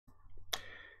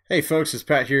Hey folks, it's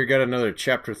Pat here. Got another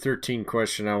chapter 13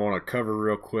 question I want to cover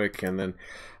real quick, and then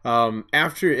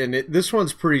this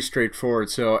one's pretty straightforward.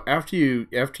 So after you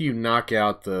knock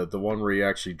out the one where you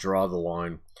actually draw the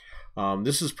line,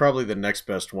 this is probably the next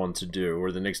best one to do,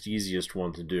 or the next easiest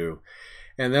one to do,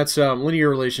 and that's linear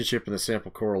relationship and the sample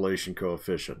correlation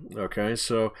coefficient. Okay,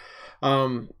 so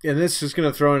and this is going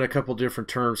to throw in a couple different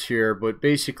terms here, but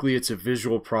basically it's a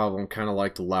visual problem, kind of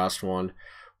like the last one,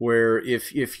 where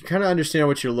if you kind of understand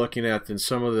what you're looking at, then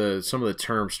some of the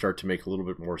terms start to make a little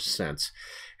bit more sense.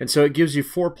 And so it gives you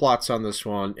 4 plots on this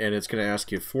one, and it's going to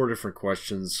ask you 4 different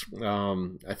questions.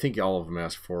 I think all of them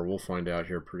ask for. We'll find out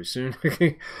here pretty soon.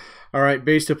 All right,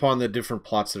 based upon the different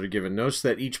plots that are given. Notice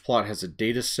that each plot has a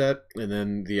data set and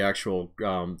then the actual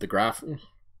the graph.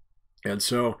 And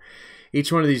so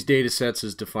each one of these data sets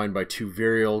is defined by 2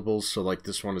 variables. So like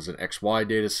this one is an XY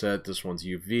data set, this one's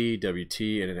UV,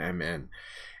 WT, and an MN.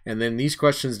 And then these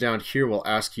questions down here will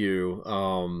ask you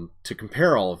to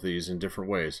compare all of these in different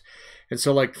ways. And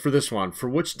so like for this one, for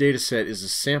which data set is the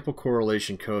sample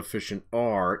correlation coefficient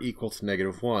R equal to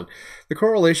 -1? The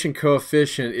correlation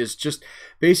coefficient is just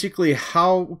basically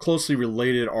how closely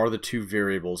related are the 2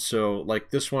 variables. So like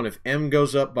this one, if M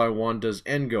goes up by 1, does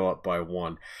N go up by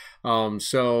 1?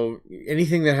 So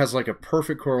anything that has like a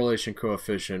perfect correlation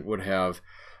coefficient would have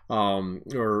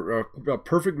or a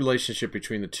perfect relationship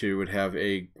between the two would have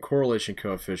a correlation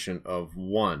coefficient of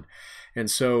 1. And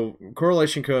so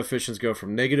correlation coefficients go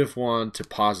from -1 to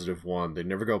 +1. They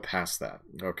never go past that,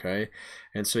 okay?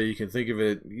 And so you can think of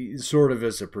it sort of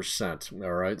as a percent,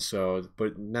 all right? So,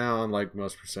 but now, unlike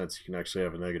most percents, you can actually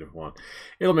have a -1.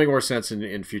 It'll make more sense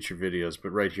in future videos, but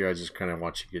right here, I just kind of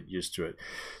want you to get used to it.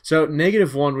 So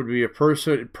 -1 would be a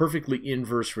perfectly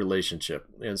inverse relationship.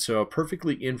 And so a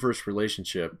perfectly inverse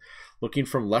relationship, looking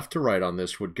from left to right on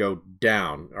this, would go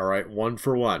down, all right, 1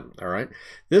 for 1, all right?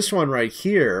 This one right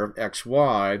here,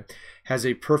 XY, has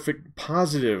a perfect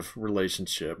positive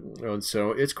relationship, and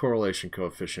so its correlation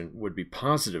coefficient would be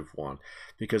 +1,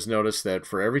 because notice that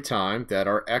for every time that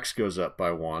our X goes up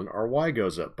by 1, our Y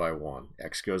goes up by 1.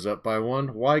 X goes up by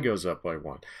 1, Y goes up by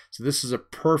 1. So this is a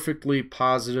perfectly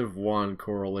 +1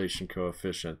 correlation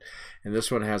coefficient, and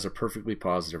this one has a perfectly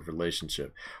positive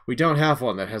relationship. We don't have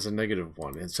one that has a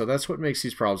 -1, and so that's what makes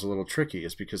these problems a little tricky,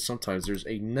 is because sometimes there's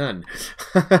a none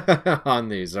on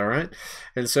these, all right?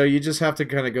 And so you just have to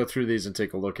kind of go through these and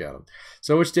take a look at them.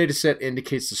 So which data set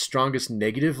indicates the strongest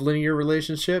negative linear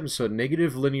relationship? So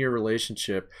negative linear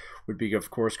relationship would be, of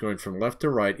course, going from left to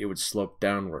right, it would slope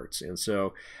downwards. And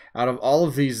so out of all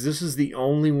of these, this is the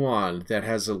only one that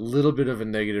has a little bit of a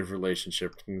negative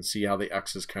relationship. You can see how the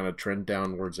x's kind of trend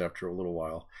downwards after a little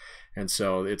while. And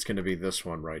so it's going to be this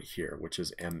one right here, which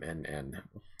is MNN.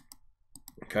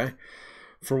 Okay.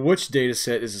 For which data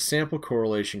set is the sample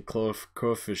correlation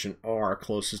coefficient R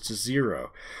closest to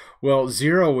 0? Well,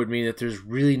 0 would mean that there's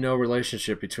really no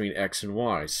relationship between X and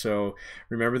Y. So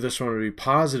remember, this one would be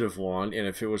 +1, and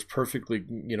if it was perfectly,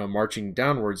 marching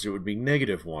downwards, it would be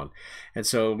 -1. And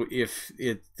so if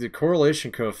the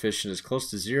correlation coefficient is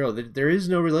close to 0, there is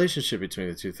no relationship between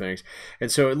the two things.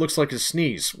 And so it looks like a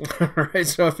sneeze, right?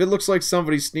 So if it looks like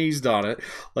somebody sneezed on it,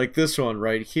 like this one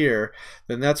right here,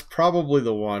 then that's probably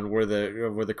the one where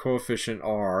the coefficient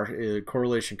R,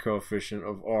 correlation coefficient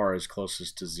of R, is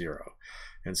closest to 0.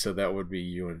 And so that would be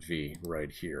U and V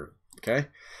right here, okay?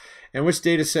 And which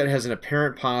data set has an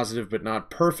apparent positive but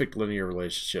not perfect linear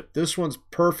relationship? This one's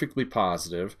perfectly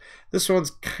positive. This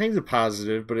one's kind of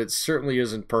positive, but it certainly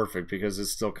isn't perfect because it's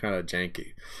still kind of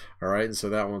janky. All right, and so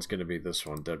that one's going to be this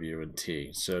one, W and T.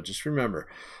 So just remember,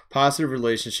 positive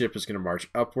relationship is going to march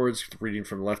upwards, reading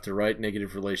from left to right.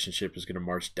 Negative relationship is going to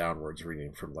march downwards,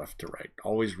 reading from left to right.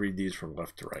 Always read these from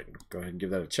left to right. Go ahead and give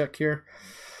that a check here.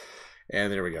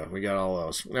 And there we go. We got all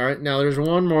those. All right. Now there's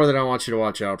one more that I want you to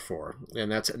watch out for, and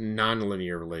that's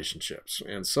nonlinear relationships.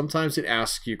 And sometimes it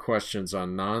asks you questions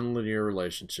on nonlinear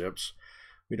relationships.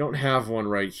 We don't have one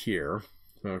right here.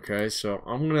 Okay. So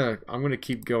I'm gonna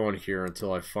keep going here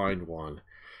until I find one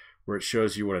where it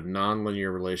shows you what a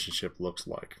nonlinear relationship looks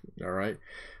like. All right,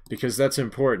 because that's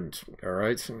important. All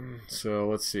right. So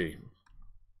let's see.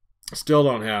 Still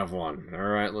don't have one. All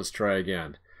right. Let's try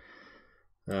again.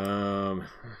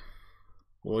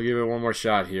 We'll give it one more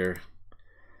shot here.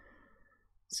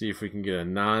 See if we can get a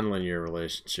nonlinear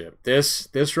relationship.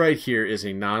 This right here is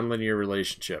a nonlinear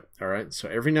relationship. All right. So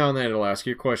every now and then it'll ask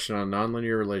you a question on a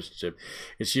nonlinear relationship.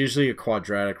 It's usually a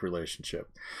quadratic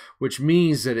relationship, which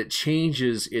means that it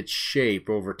changes its shape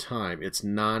over time. It's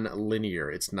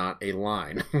nonlinear. It's not a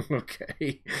line.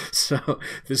 Okay. So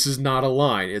this is not a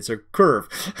line. It's a curve.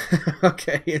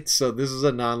 Okay. And so this is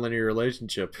a nonlinear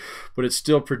relationship, but it's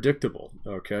still predictable.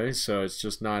 Okay. So it's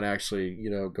just not actually, you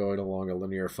know, going along a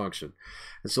linear function.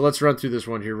 And so let's run through this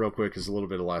one here real quick as a little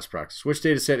bit of last practice. Which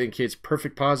data set indicates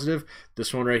perfect positive?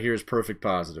 This one right here is perfect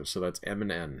positive. So that's M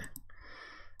and N.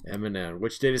 M and N.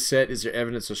 Which data set is there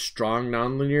evidence of strong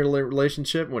nonlinear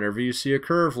relationship? Whenever you see a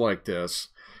curve like this,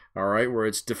 all right, where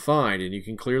it's defined and you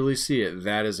can clearly see it,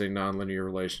 that is a nonlinear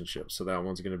relationship. So that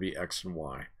one's going to be X and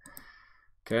Y.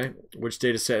 Okay, which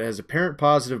data set has apparent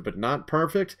positive but not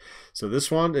perfect? So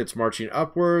this one, it's marching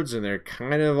upwards and they're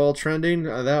kind of all trending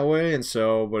that way, and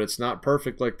so, but it's not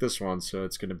perfect like this one, so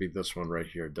it's going to be this one right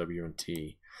here, W and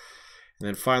T. And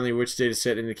then finally, which data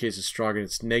set indicates a strong and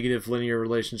its negative linear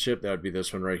relationship? That would be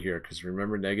this one right here, because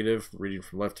remember, negative, reading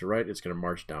from left to right, it's going to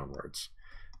march downwards.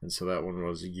 And so that one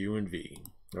was U and V.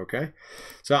 Okay,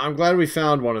 so I'm glad we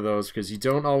found one of those, because you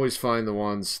don't always find the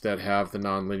ones that have the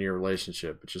nonlinear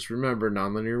relationship. But just remember,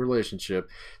 nonlinear relationship,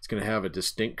 it's going to have a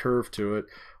distinct curve to it,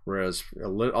 whereas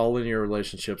all linear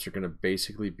relationships are going to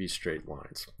basically be straight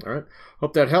lines. All right,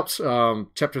 hope that helps.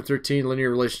 Chapter 13,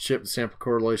 linear relationship, sample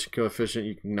correlation coefficient.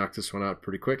 You can knock this one out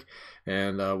pretty quick,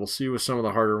 and we'll see you with some of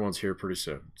the harder ones here pretty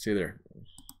soon. See you there.